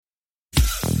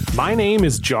My name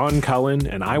is John Cullen,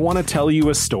 and I want to tell you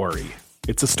a story.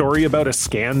 It's a story about a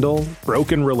scandal,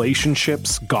 broken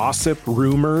relationships, gossip,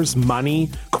 rumors, money,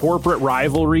 corporate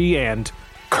rivalry, and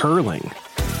curling.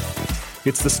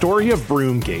 It's the story of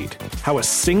Broomgate, how a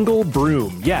single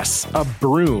broom, yes, a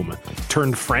broom,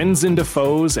 turned friends into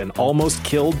foes and almost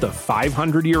killed the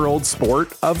 500-year-old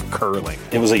sport of curling.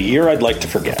 It was a year I'd like to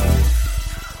forget.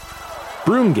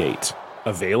 Broomgate,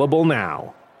 available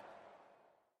now.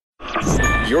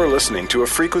 You're listening to a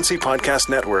Frequency Podcast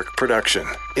Network production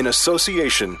in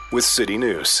association with City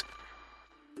News.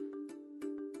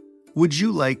 Would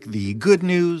you like the good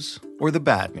news or the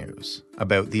bad news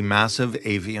about the massive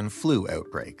avian flu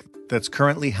outbreak that's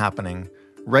currently happening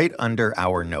right under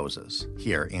our noses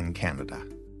here in Canada?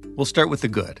 We'll start with the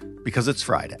good, because it's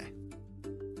Friday.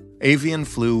 Avian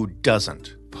flu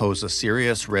doesn't pose a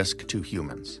serious risk to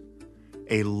humans.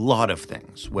 A lot of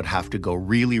things would have to go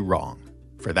really wrong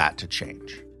for that to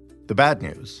change. The bad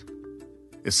news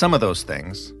is some of those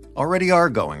things already are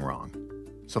going wrong,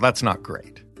 so that's not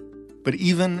great. But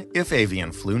even if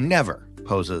avian flu never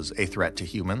poses a threat to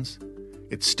humans,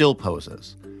 it still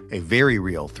poses a very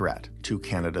real threat to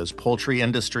Canada's poultry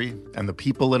industry and the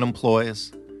people it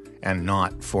employs, and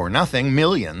not for nothing,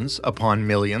 millions upon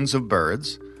millions of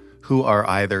birds who are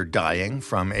either dying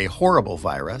from a horrible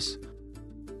virus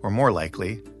or more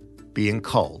likely being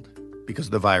culled because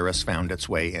the virus found its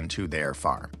way into their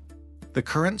farm. The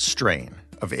current strain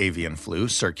of avian flu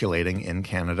circulating in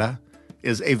Canada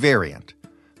is a variant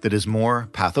that is more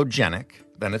pathogenic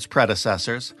than its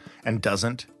predecessors and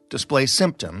doesn't display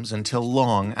symptoms until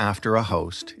long after a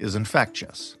host is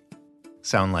infectious.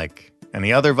 Sound like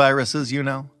any other viruses you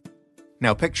know?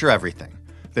 Now picture everything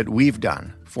that we've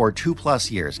done for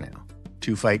 2+ years now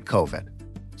to fight COVID.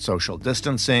 Social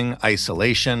distancing,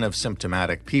 isolation of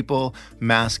symptomatic people,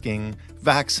 masking,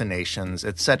 vaccinations,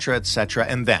 etc.,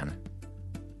 and then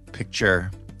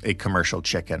picture a commercial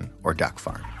chicken or duck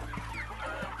farm.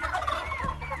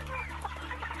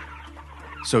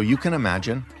 So you can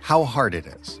imagine how hard it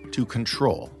is to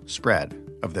control spread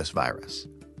of this virus.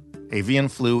 Avian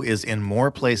flu is in more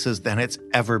places than it's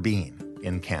ever been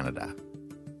in Canada,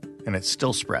 and it's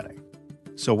still spreading.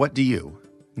 So what do you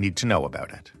need to know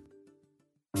about it?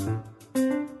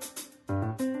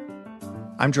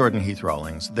 I'm Jordan Heath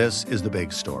Rawlings. This is The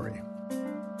Big Story.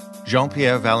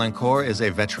 Jean-Pierre Vaillancourt is a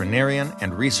veterinarian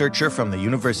and researcher from the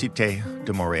Université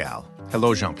de Montréal.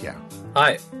 Hello, Jean-Pierre.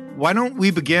 Hi. Why don't we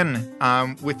begin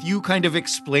with you kind of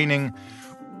explaining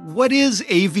what is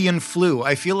avian flu?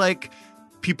 I feel like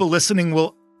people listening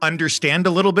will understand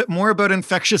a little bit more about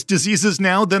infectious diseases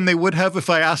now than they would have if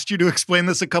I asked you to explain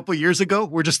this a couple years ago.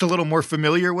 We're just a little more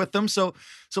familiar with them. So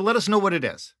let us know what it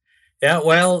is. Yeah,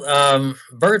 well,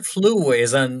 bird flu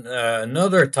is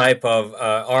another type of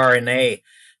RNA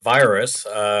virus,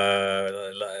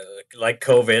 like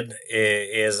COVID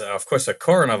is, of course, a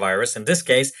coronavirus. In this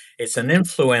case, it's an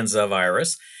influenza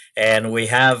virus. And we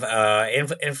have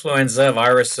influenza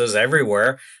viruses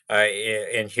everywhere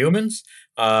in humans,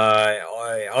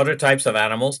 other types of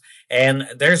animals. And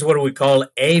there's what we call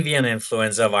avian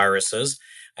influenza viruses.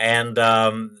 And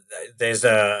there's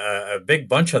a big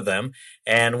bunch of them.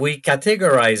 And we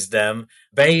categorize them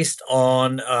based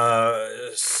on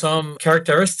some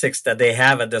characteristics that they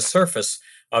have at the surface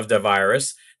of the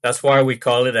virus. That's why we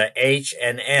call it a H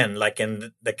and N. Like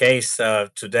in the case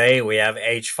today, we have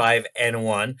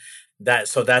H5N1.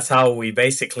 So that's how we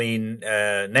basically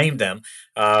name them.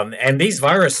 And these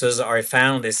viruses are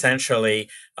found essentially,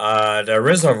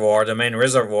 the main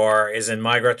reservoir is in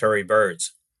migratory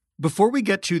birds. Before we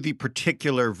get to the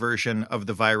particular version of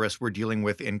the virus we're dealing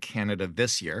with in Canada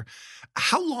this year,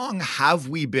 how long have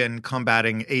we been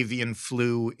combating avian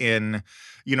flu in,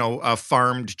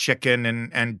 farmed chicken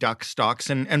and duck stocks?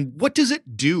 And what does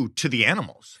it do to the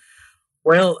animals?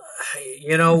 Well,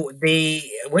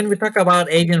 when we talk about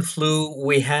avian flu,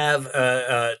 we have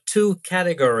two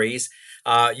categories.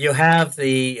 You have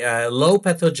the low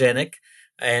pathogenic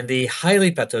and the highly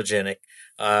pathogenic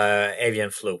avian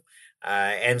flu.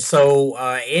 And so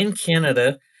in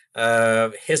Canada,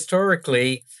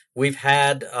 historically, we've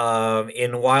had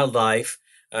in wildlife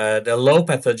the low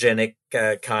pathogenic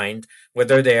kind,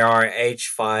 whether they are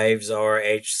H5s or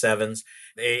H7s.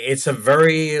 It's a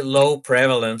very low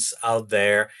prevalence out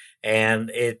there, and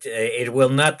it will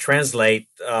not translate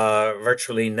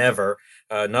virtually never.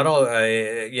 Not all,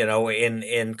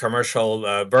 in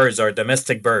commercial birds or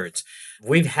domestic birds.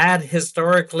 We've had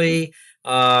historically,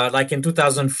 like in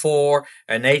 2004,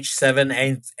 an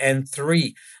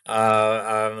H7N3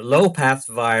 low path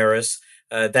virus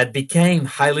that became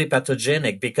highly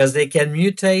pathogenic because they can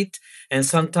mutate and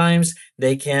sometimes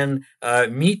they can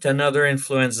meet another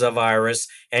influenza virus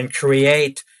and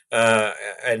create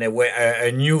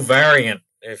a new variant,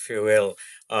 if you will,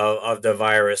 of the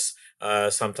virus.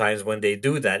 Sometimes when they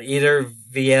do that, either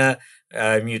via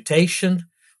mutation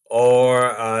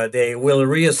or they will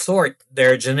reassort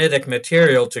their genetic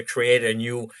material to create a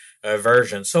new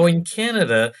version. So in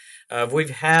Canada, we've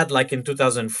had, like in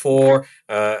 2004,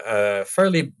 a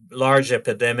fairly large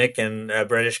epidemic in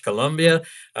British Columbia.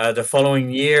 The following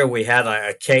year, we had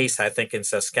a case, I think, in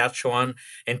Saskatchewan.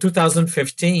 In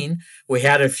 2015, we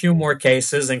had a few more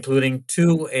cases, including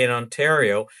 2 in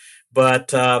Ontario.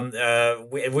 But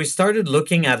we started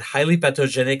looking at highly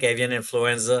pathogenic avian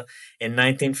influenza in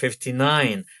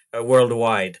 1959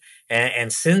 worldwide.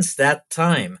 And since that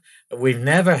time, we've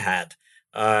never had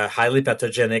highly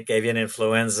pathogenic avian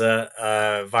influenza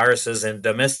viruses in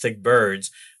domestic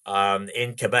birds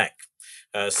in Quebec.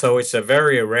 So it's a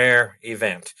very rare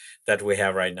event that we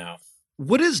have right now.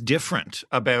 What is different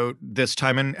about this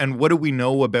time, and what do we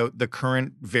know about the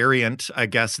current variant, I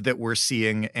guess, that we're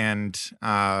seeing, and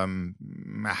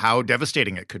how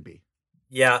devastating it could be?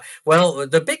 Yeah, well,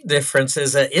 the big difference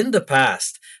is that in the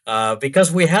past,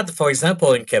 because we had, for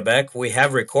example, in Quebec, we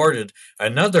have recorded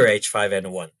another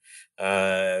H5N1.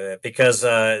 Because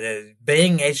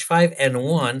being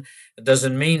H5N1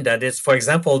 doesn't mean that it's, for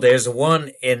example, there's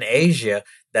one in Asia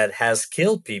that has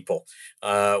killed people.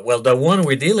 Well, the one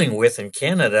we're dealing with in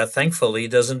Canada, thankfully,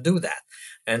 doesn't do that.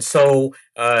 And so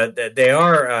there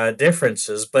are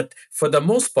differences, but for the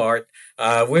most part,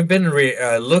 we've been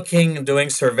doing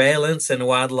surveillance in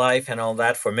wildlife and all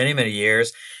that for many, many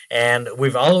years, and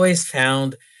we've always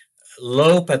found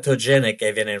low pathogenic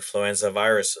avian influenza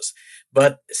viruses.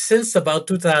 But since about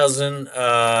 2000,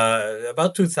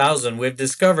 we've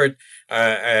discovered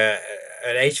an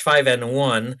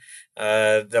H5N1,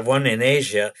 the one in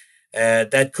Asia,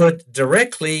 that could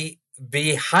directly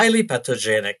be highly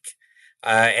pathogenic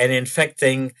and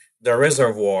infecting the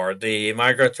reservoir, the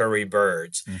migratory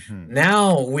birds. Mm-hmm.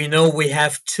 Now we know we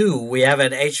have 2. We have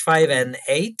an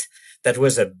H5N8 that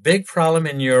was a big problem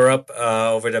in Europe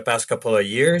over the past couple of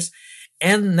years.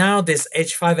 And now this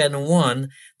H5N1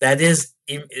 that is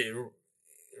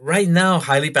right now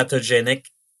highly pathogenic,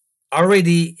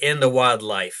 already in the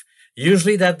wildlife.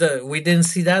 Usually we didn't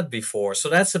see that before. So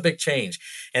that's a big change.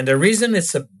 And the reason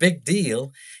it's a big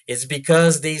deal is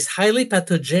because these highly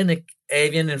pathogenic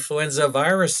avian influenza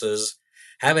viruses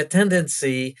have a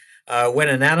tendency, when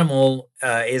an animal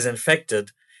is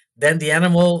infected, then the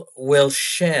animal will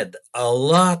shed a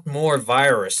lot more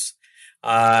virus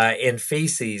in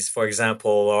feces, for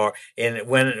example, or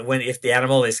if the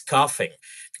animal is coughing,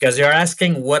 because you're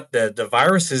asking what the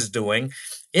virus is doing.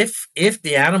 If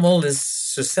the animal is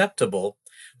susceptible,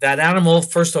 that animal,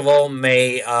 first of all,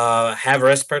 may have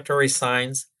respiratory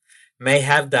signs, may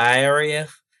have diarrhea,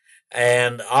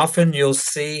 and often you'll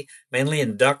see, mainly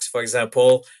in ducks, for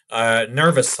example,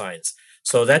 nervous signs.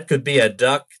 So that could be a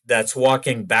duck that's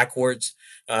walking backwards,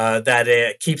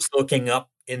 that keeps looking up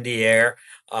in the air.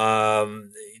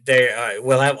 They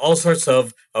will have all sorts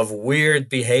of weird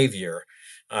behavior.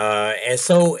 And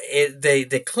so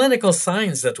the clinical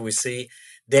signs that we see,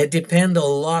 they depend a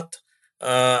lot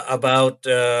about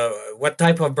what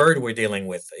type of bird we're dealing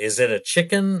with. Is it a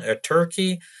chicken, a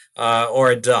turkey,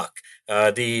 or a duck?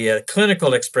 The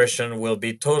clinical expression will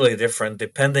be totally different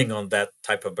depending on that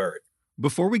type of bird.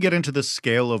 Before we get into the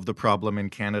scale of the problem in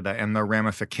Canada and the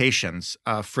ramifications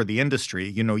for the industry,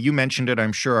 you mentioned it.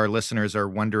 I'm sure our listeners are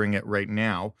wondering it right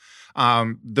now.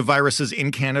 The viruses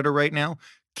in Canada right now,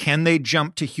 can they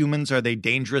jump to humans? Are they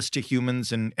dangerous to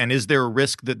humans? And is there a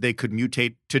risk that they could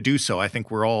mutate to do so? I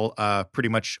think we're all pretty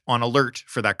much on alert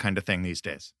for that kind of thing these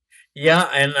days. Yeah,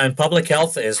 and public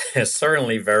health is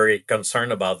certainly very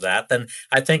concerned about that. And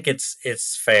I think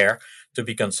it's fair to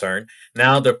be concerned.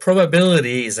 Now, the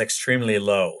probability is extremely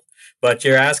low. But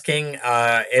you're asking,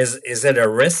 is it a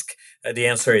risk? The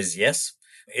answer is yes.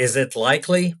 Is it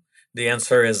likely? The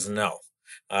answer is no.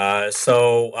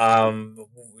 So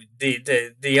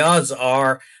the odds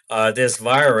are this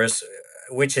virus,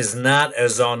 which is not a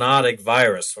zoonotic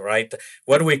virus, right?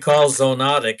 What we call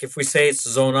zoonotic, if we say it's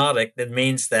zoonotic, that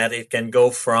means that it can go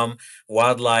from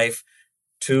wildlife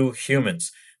to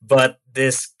humans. But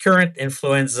this current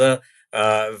influenza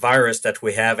virus that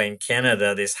we have in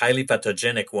Canada, this highly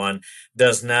pathogenic one,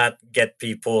 does not get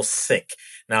people sick.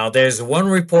 Now, there's one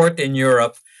report in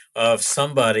Europe of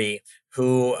somebody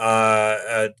who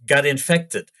got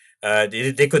infected.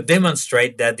 They could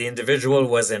demonstrate that the individual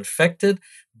was infected,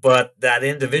 but that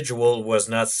individual was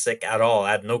not sick at all,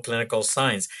 had no clinical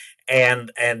signs.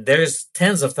 and there's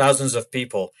tens of thousands of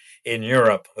people in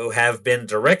Europe who have been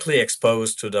directly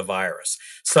exposed to the virus.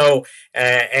 So,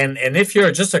 and if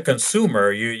you're just a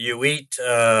consumer, you eat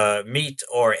meat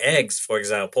or eggs, for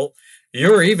example,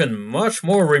 you're even much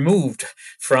more removed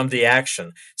from the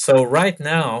action. So right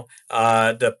now,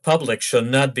 the public should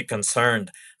not be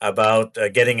concerned about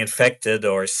getting infected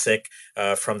or sick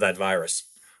from that virus.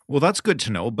 Well, that's good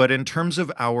to know. But in terms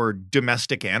of our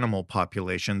domestic animal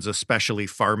populations, especially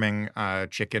farming,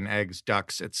 chicken, eggs,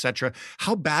 ducks, etc.,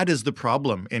 how bad is the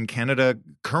problem in Canada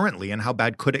currently, and how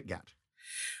bad could it get?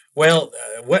 Well,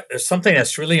 something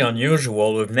that's really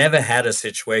unusual. We've never had a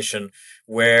situation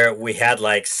where we had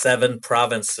like 7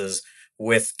 provinces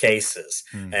with cases,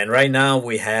 Hmm. and right now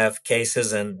we have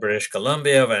cases in British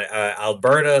Columbia.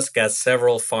 Alberta's got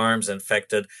several farms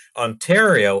infected.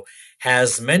 Ontario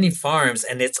has many farms,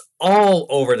 and it's all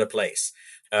over the place.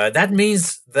 That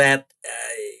means that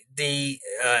the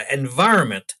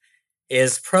environment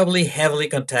is probably heavily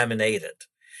contaminated.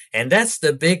 And that's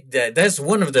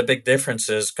one of the big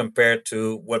differences compared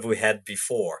to what we had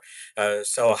before.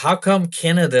 So how come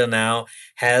Canada now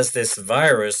has this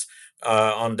virus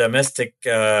in domestic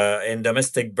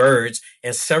birds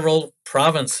in several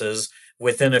provinces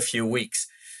within a few weeks?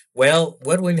 Well,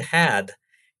 what we've had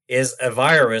is a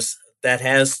virus that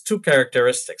has 2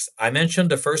 characteristics. I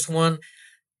mentioned the first one: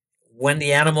 when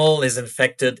the animal is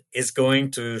infected, is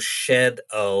going to shed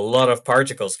a lot of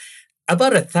particles,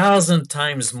 about 1,000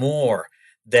 times more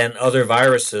than other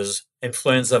viruses,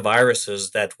 influenza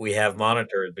viruses that we have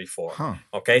monitored before. Huh.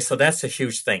 Okay, so that's a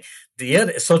huge thing.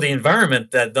 So the environment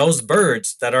that those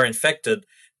birds that are infected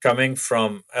coming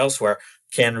from elsewhere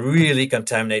can really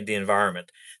contaminate the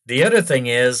environment. The other thing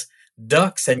is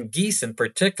ducks and geese in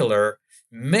particular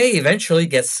may eventually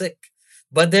get sick,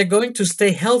 but they're going to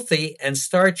stay healthy and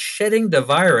start shedding the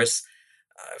virus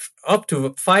up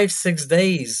to 5, 6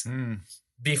 days Hmm.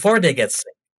 before they get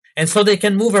sick. And so they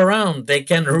can move around. They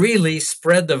can really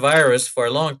spread the virus for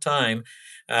a long time.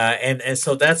 And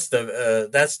so that's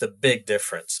the big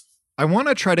difference. I want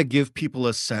to try to give people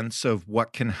a sense of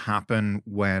what can happen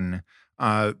when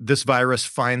this virus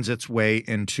finds its way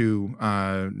into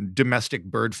domestic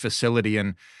bird facility.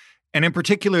 And in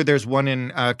particular, there's one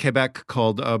in Quebec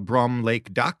called Brom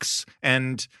Lake Ducks.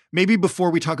 And maybe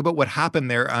before we talk about what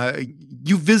happened there,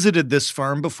 you visited this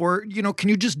farm before. Can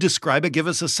you just describe it? Give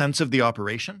us a sense of the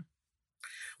operation.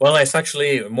 Well, it's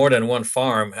actually more than one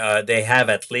farm. They have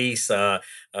at least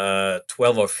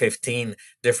 12 or 15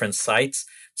 different sites.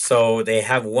 So they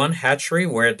have one hatchery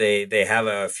where they have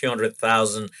a few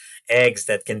 100,000 eggs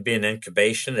that can be in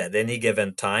incubation at any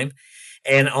given time.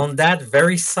 And on that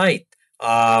very site,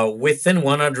 within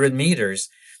 100 meters,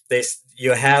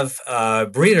 you have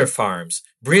breeder farms,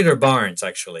 breeder barns,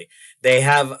 actually. They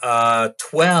have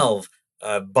 12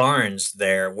 barns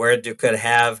there where you could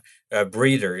have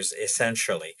breeders,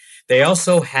 essentially. They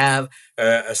also have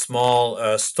a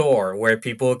small store where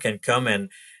people can come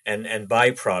and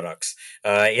buy products.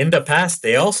 In the past,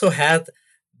 they also had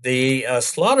the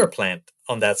slaughter plant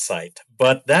on that site,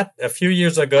 but that a few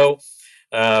years ago,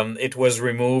 it was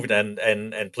removed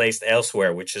and placed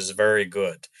elsewhere, which is very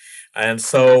good. And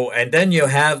then you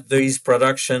have these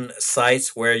production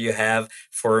sites where you have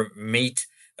for meat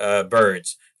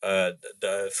birds,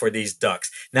 for these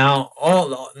ducks. Now,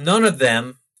 none of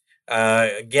them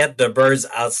get the birds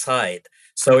outside.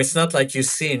 So it's not like you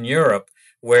see in Europe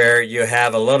where you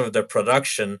have a lot of the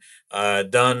production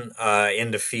done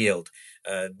in the field.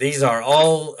 These are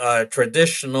all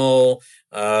traditional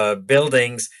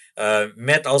buildings,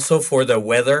 meant also for the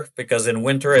weather, because in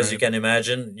winter, as you can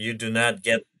imagine, you do not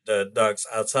get the ducks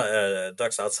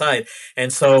outside.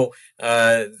 And so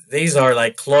these are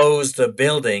like closed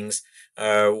buildings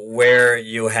where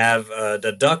you have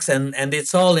the ducks, and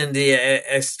it's all in the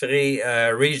Estrie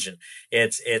region.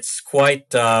 It's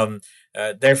quite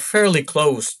they're fairly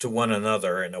close to one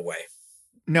another in a way.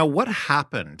 Now, what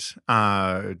happened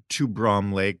to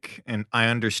Brom Lake? And I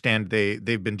understand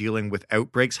they've been dealing with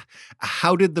outbreaks.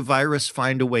 How did the virus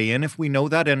find a way in, if we know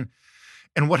that, and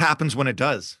what happens when it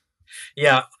does?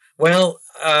 Yeah. Well,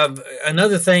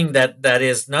 another thing that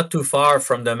is not too far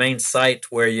from the main site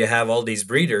where you have all these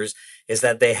breeders is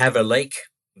that they have a lake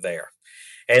there.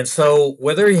 And so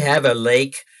whether you have a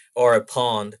lake or a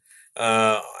pond,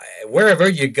 uh, wherever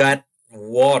you got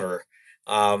water,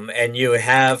 and you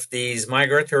have these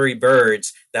migratory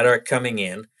birds that are coming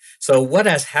in. So what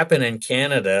has happened in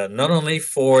Canada, not only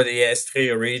for the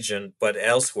Estrie region, but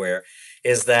elsewhere,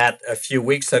 is that a few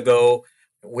weeks ago,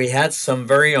 we had some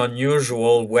very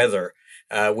unusual weather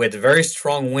with very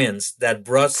strong winds that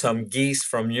brought some geese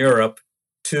from Europe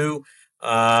to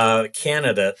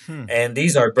Canada, Hmm. and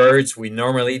these are birds we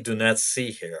normally do not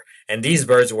see here. And these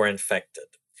birds were infected.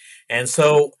 And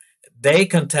so they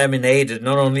contaminated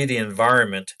not only the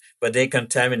environment, but they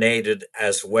contaminated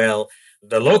as well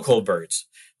the local birds,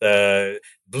 the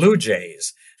blue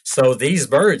jays. So these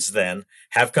birds then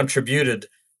have contributed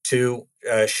to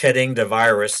shedding the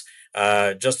virus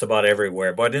just about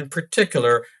everywhere, but in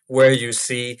particular where you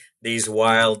see these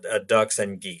wild ducks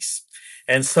and geese.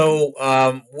 And so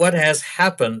what has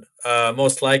happened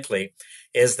most likely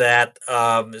is that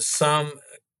some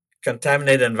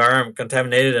contaminated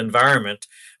environment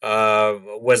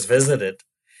was visited,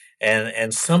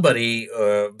 and somebody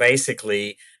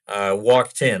basically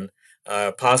walked in,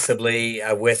 possibly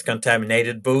with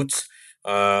contaminated boots,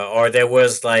 or there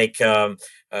was like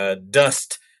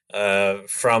dust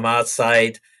from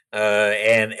outside,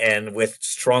 and with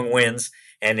strong winds,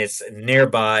 and it's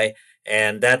nearby,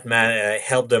 and that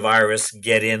helped the virus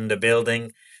get in the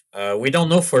building. We don't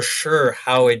know for sure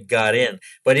how it got in,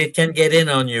 but it can get in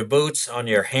on your boots, on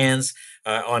your hands,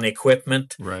 on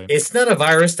equipment. Right. It's not a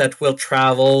virus that will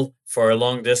travel for a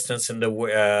long distance in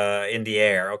the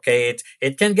air. Okay,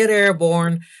 it can get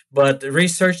airborne, but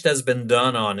research that's been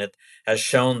done on it has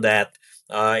shown that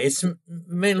it's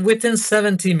within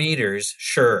 70 meters.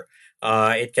 Sure,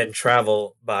 it can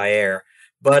travel by air,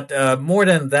 but more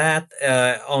than that,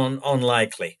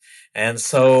 unlikely. And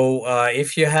so,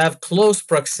 if you have close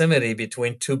proximity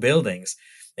between two buildings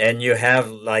and you have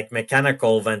like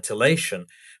mechanical ventilation,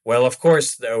 well, of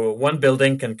course, one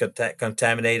building can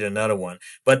contaminate another one.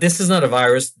 But this is not a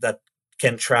virus that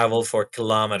can travel for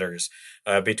kilometers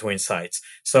between sites.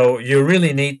 So you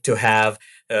really need to have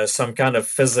some kind of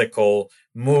physical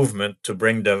movement to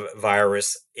bring the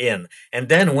virus in. And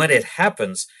then when it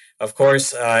happens, of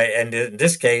course, and in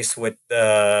this case with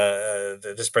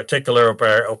this particular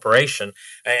operation,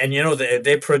 and you know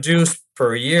they produce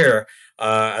per year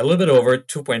a little bit over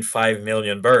 2.5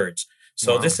 million birds.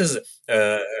 So Wow. this is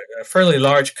a fairly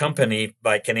large company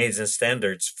by Canadian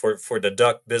standards for the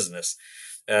duck business.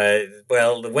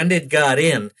 Well, when it got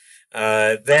in,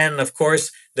 then of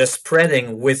course the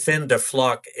spreading within the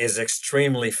flock is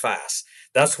extremely fast.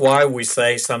 That's why we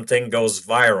say something goes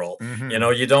viral. You Mm-hmm.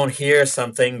 know, you don't hear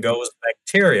something goes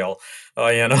bacterial.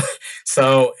 You know,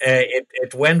 so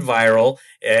it went viral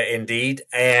indeed,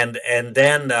 and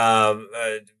then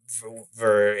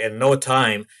for in no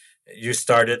time you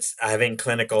started having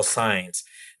clinical signs.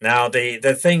 Now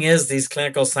the thing is, these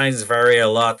clinical signs vary a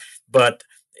lot, but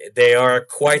they are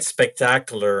quite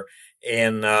spectacular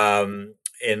in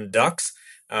ducks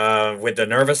with the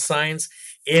nervous signs.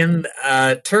 In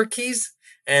turkeys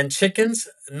and chickens,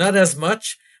 not as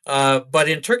much. But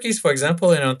in turkeys, for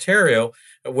example, in Ontario,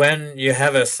 when you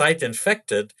have a site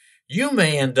infected, you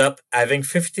may end up having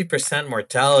 50%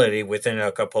 mortality within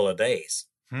a couple of days.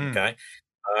 Hmm. Okay.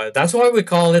 That's why we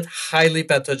call it highly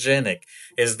pathogenic,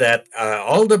 is that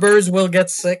all the birds will get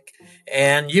sick,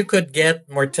 and you could get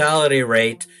mortality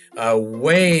rate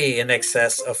way in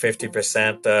excess of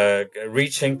 50%,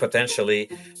 reaching potentially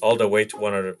all the way to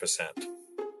 100%.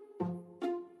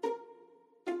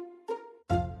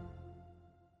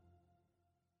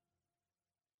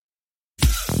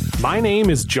 My name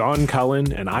is John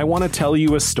Cullen, and I want to tell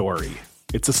you a story.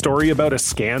 It's a story about a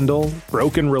scandal,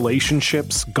 broken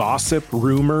relationships, gossip,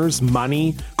 rumors,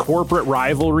 money, corporate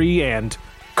rivalry, and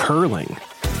curling.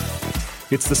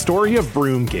 It's the story of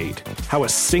Broomgate, how a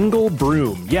single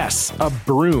broom, yes, a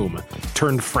broom,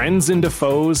 turned friends into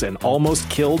foes and almost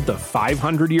killed the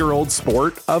 500-year-old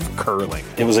sport of curling.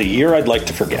 It was a year I'd like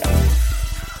to forget.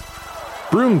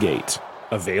 Broomgate,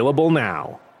 available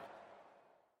now.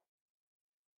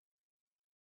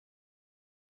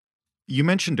 You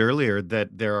mentioned earlier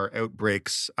that there are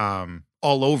outbreaks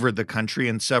all over the country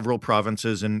in several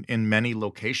provinces and in many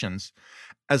locations.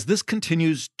 As this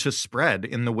continues to spread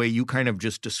in the way you kind of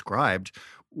just described,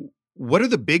 what are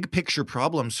the big picture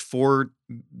problems for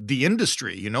the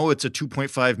industry? You know, it's a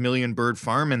 2.5 million bird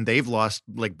farm and they've lost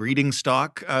like breeding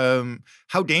stock.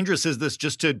 How dangerous is this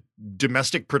just to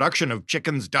domestic production of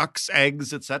chickens, ducks,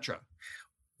 eggs, etc.?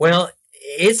 Well,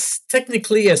 it's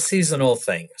technically a seasonal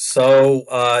thing. So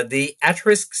the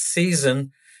at-risk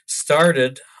season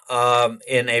started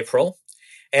in April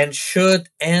and should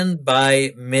end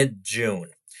by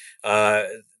mid-June. Uh,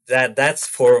 that's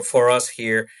for us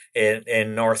here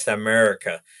in North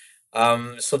America.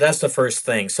 So that's the first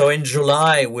thing. So in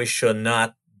July we should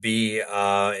not be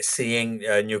seeing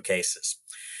new cases.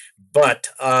 But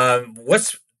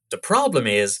what's the problem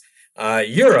is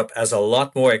Europe has a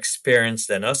lot more experience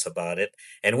than us about it,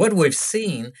 and what we've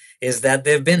seen is that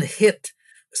they've been hit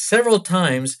several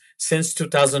times since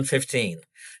 2015.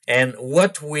 And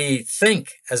what we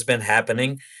think has been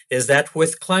happening is that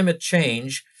with climate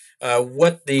change,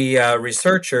 what the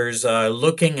researchers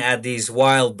looking at these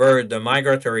wild birds, the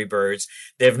migratory birds,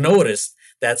 they've noticed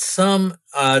that some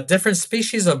different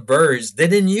species of birds they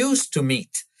didn't used to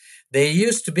meet. They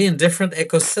used to be in different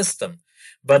ecosystem,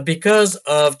 but because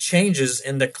of changes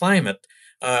in the climate,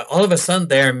 all of a sudden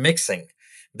they're mixing.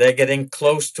 They're getting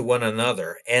close to one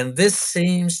another, and this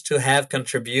seems to have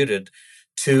contributed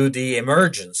to the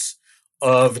emergence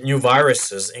of new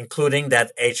viruses, including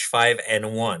that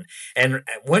H5N1. And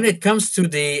when it comes to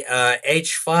the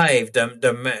H5,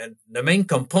 the main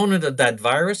component of that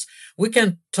virus, we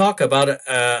can talk about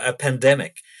a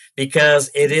pandemic because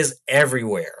it is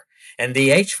everywhere. And the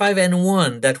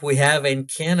H5N1 that we have in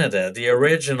Canada, the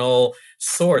original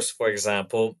source, for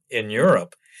example, in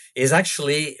Europe, is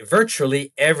actually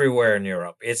virtually everywhere in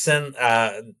Europe. It's in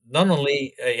not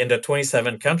only in the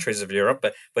 27 countries of Europe,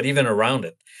 but even around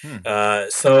it. Hmm.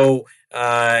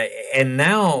 And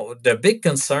now the big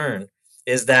concern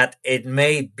is that it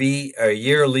may be a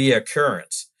yearly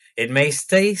occurrence. It may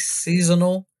stay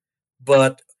seasonal,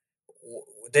 but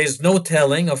there's no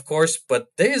telling, of course, but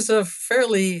there's a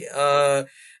fairly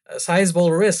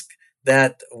sizable risk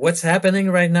that what's happening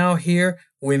right now here,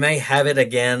 we may have it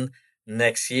again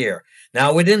next year.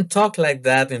 Now, we didn't talk like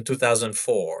that in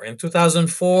 2004. In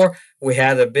 2004, we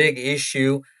had a big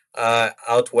issue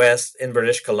out west in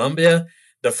British Columbia.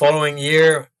 The following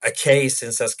year, a case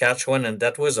in Saskatchewan, and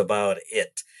that was about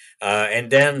it.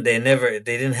 And then they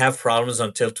didn't have problems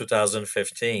until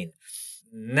 2015.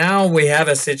 Now we have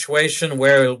a situation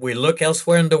where we look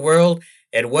elsewhere in the world,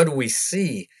 and what we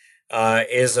see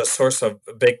is a source of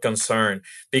big concern.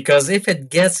 Because if it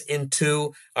gets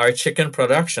into our chicken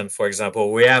production, for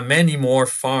example, we have many more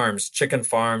farms, chicken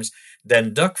farms,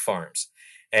 than duck farms.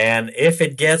 And if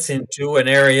it gets into an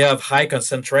area of high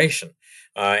concentration,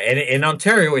 and in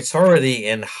Ontario, it's already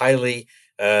in highly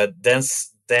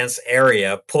dense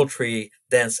area, poultry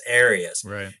dense areas.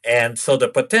 Right. And so the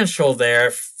potential there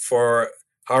for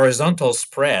horizontal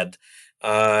spread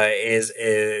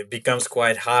becomes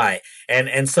quite high,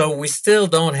 and so we still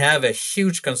don't have a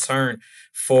huge concern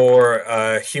for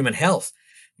human health,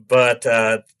 but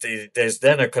there's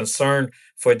then a concern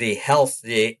for the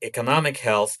economic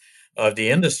health of the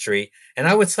industry, and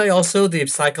I would say also the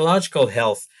psychological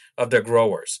health of the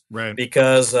growers, Right.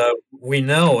 because we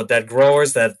know that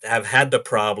growers that have had the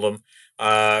problem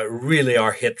really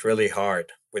are hit really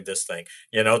hard with this thing.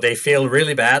 They feel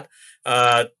really bad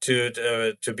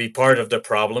to be part of the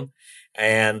problem,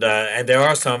 and there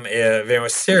are some very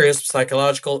serious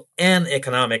psychological and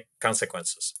economic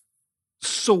consequences.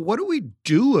 So what do we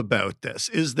do about this?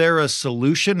 Is there a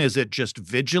solution? Is it just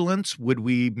vigilance? Would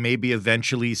we maybe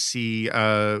eventually see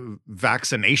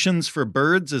vaccinations for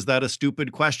birds? Is that a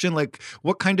stupid question? Like,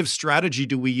 what kind of strategy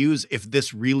do we use if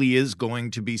this really is going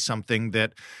to be something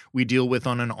that we deal with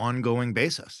on an ongoing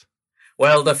basis?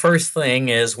 Well, the first thing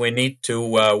is we need to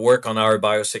work on our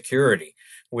biosecurity.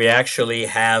 We actually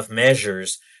have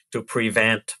measures to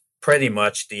prevent pretty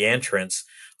much the entrance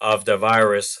of the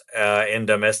virus in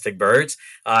domestic birds.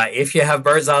 If you have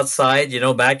birds outside,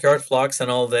 backyard flocks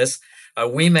and all this,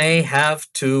 we may have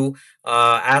to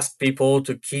ask people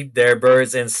to keep their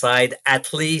birds inside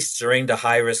at least during the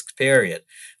high risk period.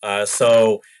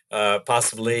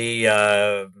 Possibly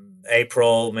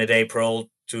mid-April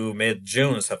to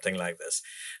mid-June, something like this.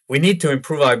 We need to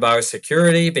improve our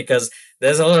biosecurity because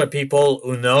there's a lot of people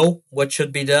who know what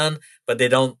should be done, but they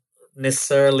don't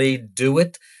necessarily do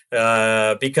it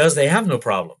because they have no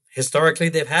problem. Historically,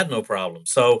 they've had no problem.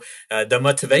 So the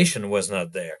motivation was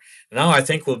not there. Now I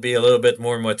think we'll be a little bit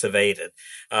more motivated.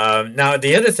 Now,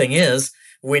 the other thing is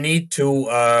we need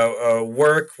to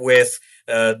work with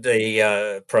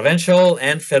the provincial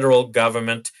and federal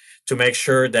government to make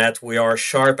sure that we are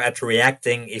sharp at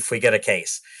reacting if we get a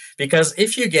case. Because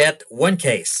if you get one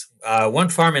case, one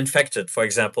farm infected, for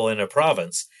example, in a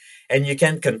province, and you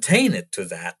can contain it to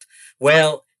that,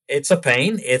 well, it's a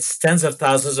pain. It's tens of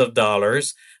thousands of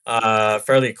dollars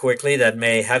fairly quickly that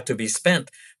may have to be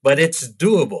spent, but it's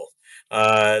doable.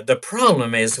 The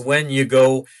problem is when you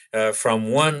go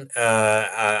from one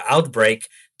outbreak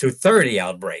to 30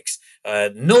 outbreaks.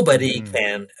 Nobody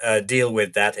can deal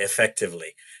with that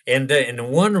effectively.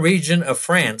 In one region of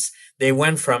France, they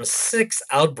went from 6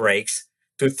 outbreaks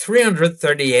to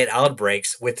 338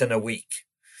 outbreaks within a week.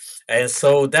 And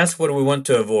so that's what we want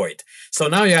to avoid. So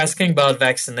now you're asking about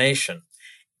vaccination.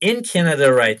 In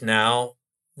Canada right now,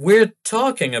 we're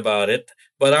talking about it,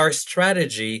 but our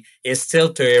strategy is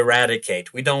still to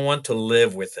eradicate. We don't want to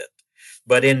live with it.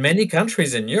 But in many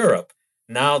countries in Europe,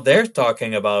 Now they're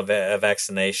talking about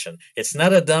vaccination. It's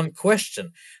not a dumb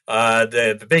question.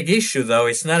 The big issue, though,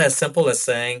 it's not as simple as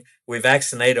saying we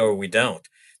vaccinate or we don't.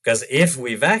 Because if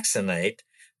we vaccinate,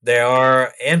 there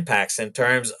are impacts in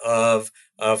terms of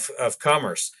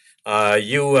commerce.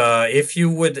 If you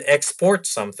would export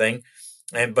something,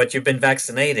 but you've been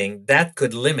vaccinating, that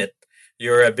could limit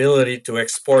your ability to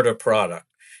export a product.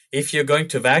 If you're going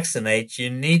to vaccinate, you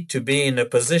need to be in a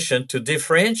position to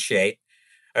differentiate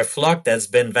a flock that's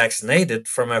been vaccinated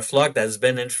from a flock that's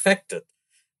been infected.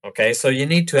 Okay, so you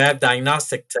need to have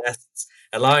diagnostic tests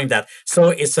allowing that.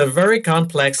 So it's a very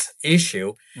complex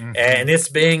issue, and it's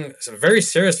being very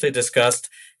seriously discussed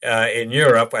in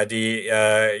Europe at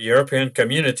the European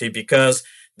community because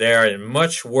they are in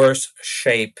much worse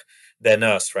shape than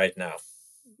us right now.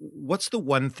 What's the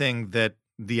one thing that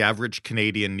the average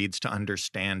Canadian needs to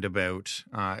understand about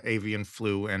avian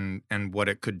flu and what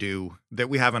it could do that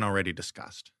we haven't already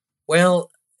discussed?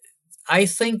 Well, I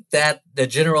think that the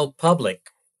general public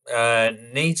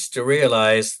needs to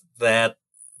realize that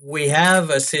we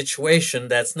have a situation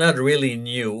that's not really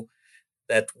new,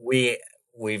 that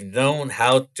we've known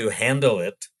how to handle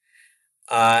it.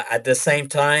 At the same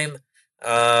time,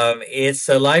 it's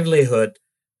a livelihood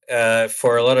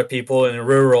for a lot of people in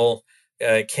rural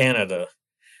Canada.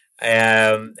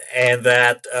 And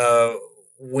that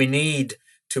we need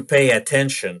to pay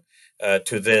attention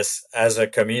to this as a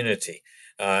community.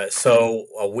 So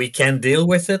we can deal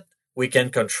with it, we can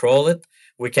control it,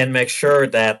 we can make sure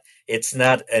that it's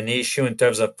not an issue in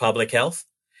terms of public health.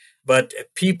 But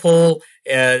people,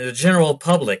 the general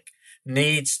public,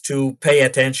 needs to pay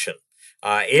attention.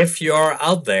 If you're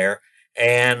out there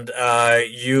and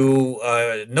you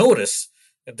notice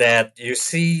that you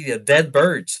see dead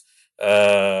birds,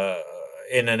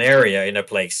 in an area, in a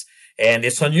place, and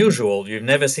it's unusual, you've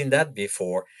never seen that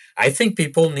before, I think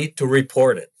people need to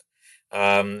report it.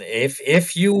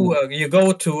 If you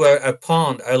go to a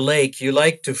pond, a lake, you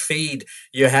like to feed,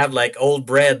 you have like old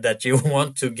bread that you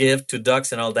want to give to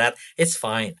ducks and all that, it's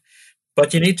fine.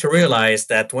 But you need to realize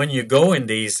that when you go in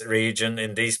these regions,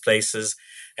 in these places,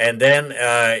 and then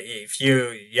if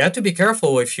you have to be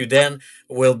careful if you then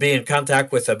will be in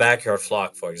contact with a backyard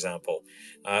flock, for example.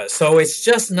 So it's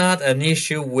just not an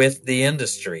issue with the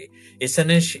industry. It's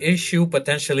an issue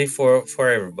potentially for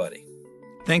everybody.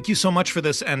 Thank you so much for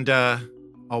this, and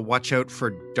I'll watch out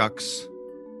for ducks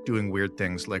doing weird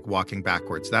things like walking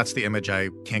backwards. That's the image I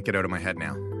can't get out of my head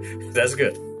now. That's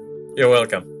good. You're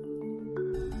welcome.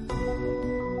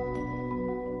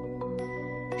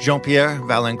 Jean-Pierre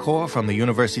Valencourt from the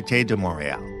Université de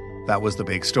Montréal. That was The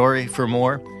Big Story. For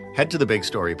more, head to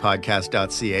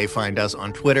thebigstorypodcast.ca. Find us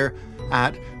on Twitter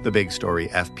at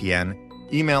thebigstoryfpn.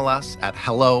 Email us at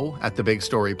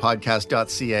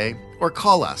hello@thebigstorypodcast.ca, or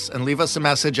call us and leave us a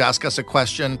message, ask us a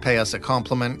question, pay us a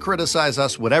compliment, criticize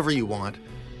us, whatever you want.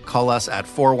 Call us at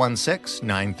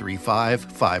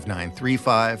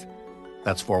 416-935-5935.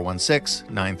 That's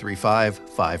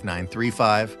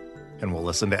 416-935-5935, and we'll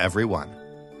listen to every one.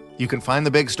 You can find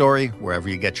The Big Story wherever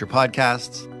you get your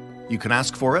podcasts. You can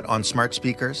ask for it on smart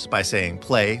speakers by saying,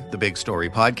 play The Big Story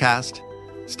podcast.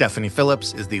 Stephanie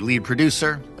Phillips is the lead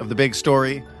producer of The Big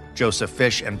Story. Joseph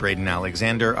Fish and Braden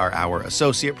Alexander are our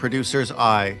associate producers.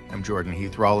 I am Jordan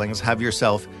Heath Rawlings. Have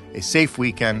yourself a safe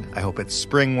weekend. I hope it's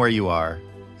spring where you are,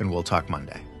 and we'll talk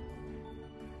Monday.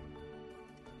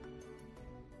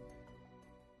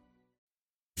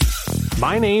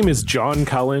 My name is John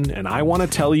Cullen, and I want to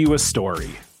tell you a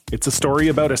story. It's a story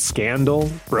about a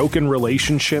scandal, broken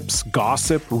relationships,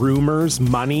 gossip, rumors,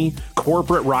 money,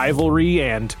 corporate rivalry,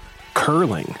 and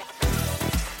curling.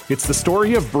 It's the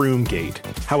story of Broomgate,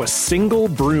 how a single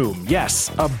broom, yes,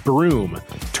 a broom,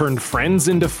 turned friends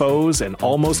into foes and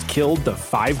almost killed the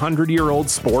 500-year-old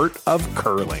sport of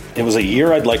curling. It was a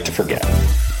year I'd like to forget.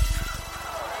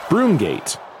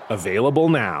 Broomgate, available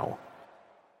now.